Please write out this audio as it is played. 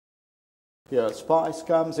Here, Spice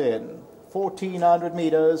comes in. 1400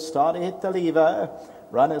 meters, start to hit the lever.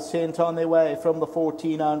 Runners sent on their way from the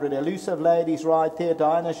 1400. Elusive Ladies right there.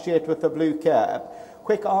 Dinah's Jet with the blue cap.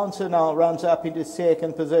 Quick Answer now runs up into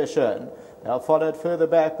second position. Now followed further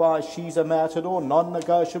back by She's a Matador.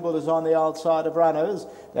 Non-negotiable is on the outside of runners.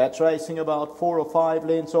 That's racing about 4 or 5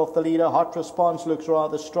 lengths off the leader. Hot Response looks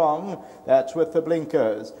rather strong. That's with the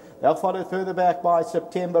blinkers. They're followed further back by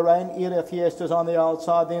September Rain. Era Fiesta's on the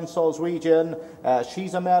outside, then Sol's Region.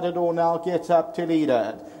 She's a Matador now gets up to lead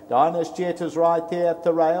it. Dinah's Jet is right there at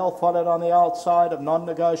the rail, followed on the outside of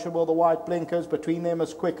Non-Negotiable, the white blinkers. Between them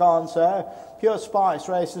is Quick Answer. Pure Spice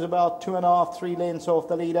races about 2.5, 3 lengths off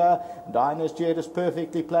the leader. Dinah's Jet is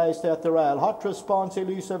perfectly placed at the rail. Hot Response,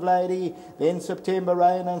 Elusive Lady, then September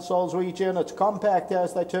Rain and Sol's Region. It's compact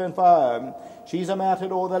as they turn for home. She's a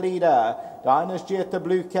Matador, the leader. Dinah's Jet, the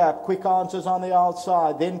blue cap. Quick Answers on the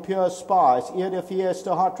outside. Then Pure Spice. Era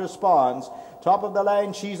Fiesta, Hot Response. Top of the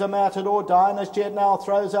lane, She's a Matador. Dinah's Jet now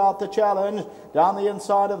throws out the challenge. Down the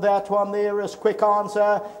inside of that one there is Quick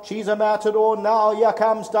Answer. She's a Matador. Now here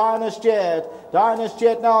comes Dinah's Jet. Dinah's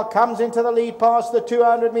Jet now comes into the lead past the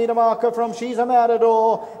 200-meter marker from She's a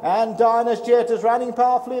Matador. And Dinah's Jet is running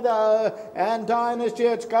powerfully though. And Dinah's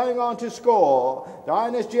Jet's going on to score.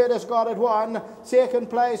 Dinah's Jet has got it won.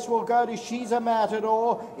 Second place will go to She's a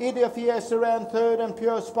Matador. Era Fiesta ran third and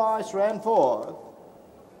Pure Spice ran fourth.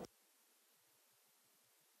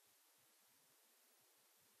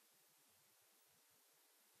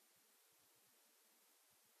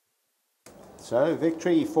 So,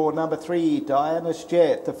 victory for number 3, Diana's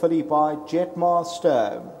Jet, the filly by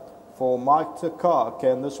Jetmaster for Mike de Kock.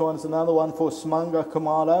 And this one's another one for Smunga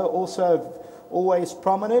Khumalo, also always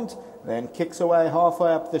prominent, then kicks away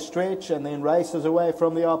halfway up the stretch and then races away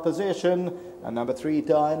from the opposition. And number 3,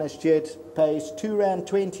 Diana's Jet, pays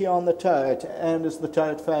R2.20 on the tote and is the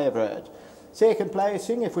tote favourite. Second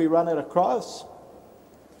placing, if we run it across,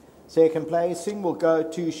 second placing will go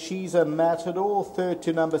to She's a Matador. Third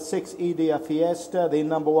to number 6, Era Fiesta. Then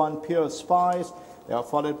number 1, Pure Spice. They are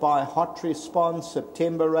followed by Hot Response,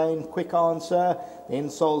 September Rain, Quick Answer. Then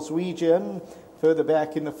Sol's Region. Further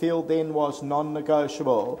back in the field then was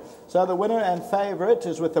Non-Negotiable. So the winner and favourite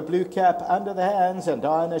is with the blue cap under the hands. And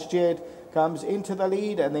Diana's Jet comes into the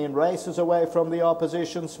lead and then races away from the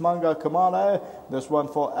opposition, Smunga Khumalo. This one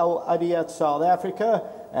for Al Adiat, South Africa.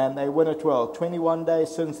 And they win it well. 21 days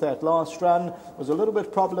since that last run. Was a little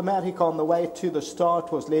bit problematic on the way to the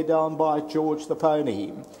start. Was led down by George the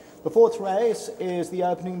Pony. The fourth race is the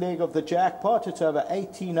opening leg of the jackpot. It's over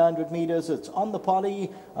 1,800 metres. It's on the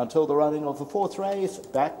poly until the running of the fourth race.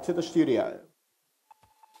 Back to the studio.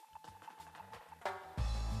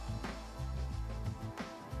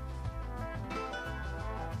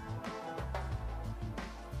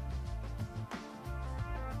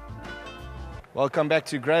 Welcome back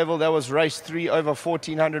to Greyville. That was race 3 over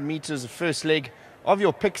 1,400 metres, the first leg of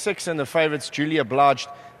your pick 6, and the favourites Julia Obliged.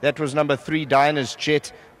 That was number 3, Diana's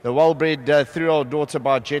Jet, the well-bred 3-year-old daughter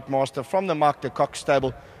by Jetmaster from the Mark de Kock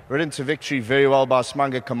stable. Ridden to victory very well by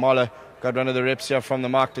Smunga Khumalo. Got one of the reps here from the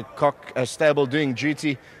Mark de Kock stable doing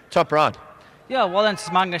duty. Top ride. Yeah, well done to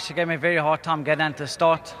Smunga. She gave me a very hard time getting into the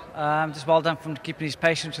start. Just well done from keeping his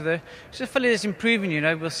patience with her. She's a filly that's improving, you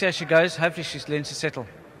know. We'll see how she goes. Hopefully she learns to settle.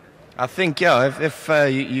 I think, yeah, if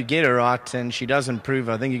you get her right and she does improve,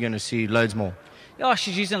 I think you're going to see loads more. Yeah,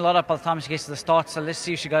 she's using a lot up by the time she gets to the start, so let's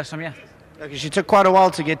see if she goes from here. Okay, she took quite a while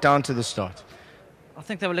to get down to the start. I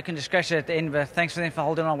think they were looking to scratch her at the end, but thanks for them for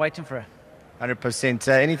holding on waiting for her. 100%.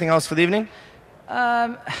 Anything else for the evening?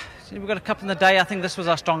 We've got a couple in the day. I think this was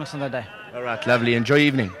our strongest on the day. All right, lovely. Enjoy your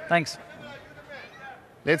evening. Thanks.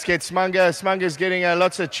 Let's get Smunga. Smunga's getting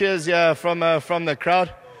lots of cheers here from the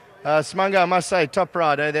crowd. Smunga, I must say, top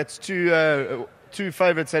ride. That's two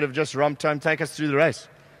favourites that have just romped home. Take us through the race.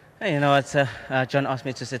 Hey, you know what? John asked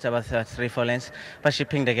me to sit about 3-4 lengths, but she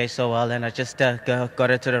pinged the gate so well, and I just got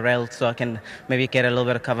her to the rail so I can maybe get a little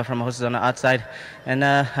bit of cover from horses on the outside. And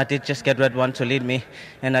I did just get red one to lead me,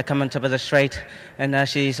 and I come on top of the straight, and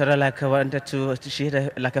she sort of like wanted to, she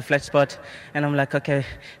hit like a flat spot, and I'm like, okay,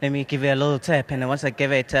 let me give her a little tap. And then once I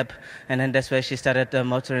gave her a tap, and then that's where she started the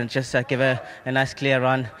motor and just give her a nice clear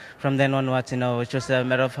run. From then onwards, you know, it was a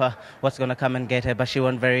matter of what's going to come and get her, but she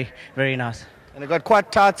went very, very nice. And it got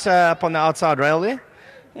quite tight up on the outside rail there?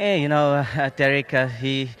 Yeah, you know, Derek,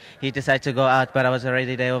 he decided to go out, but I was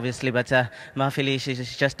already there, obviously. But my filly, she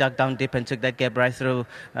just dug down deep and took that gap right through,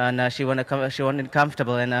 and she won it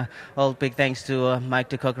comfortable. And all big thanks to Mike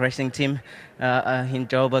de Kock Racing team in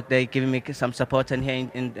Joburg. They're giving me some support in here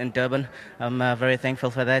in Durban. I'm very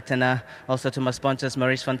thankful for that. And also to my sponsors,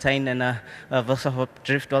 Maurice Fontaine and Vosahop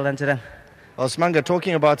Drift. Well done to them. Well, Smanga,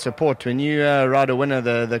 talking about support, when you ride a winner,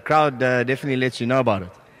 the crowd definitely lets you know about it.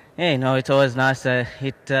 Yeah, no, it's always nice.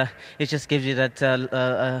 It just gives you that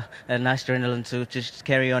a nice adrenaline to just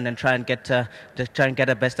carry on and try and get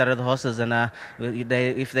the best out of the horses. And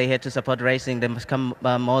if they here to support racing, they must come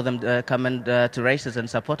more of them come and to races and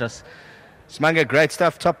support us. Smanga, great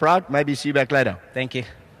stuff. Top right. Maybe see you back later. Thank you.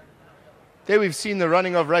 There we've seen the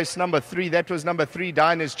running of race number 3. That was number 3,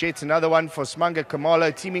 Diners Jets. Another one for Smanga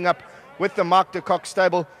Kamalo, teaming up with the Mark de Kock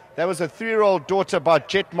stable. That was a 3-year-old daughter by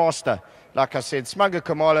Jetmaster. Like I said, Smanga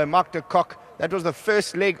Kamalo, Mark de Kock. That was the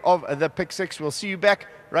first leg of the pick 6. We'll see you back.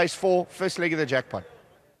 Race 4, first leg of the jackpot.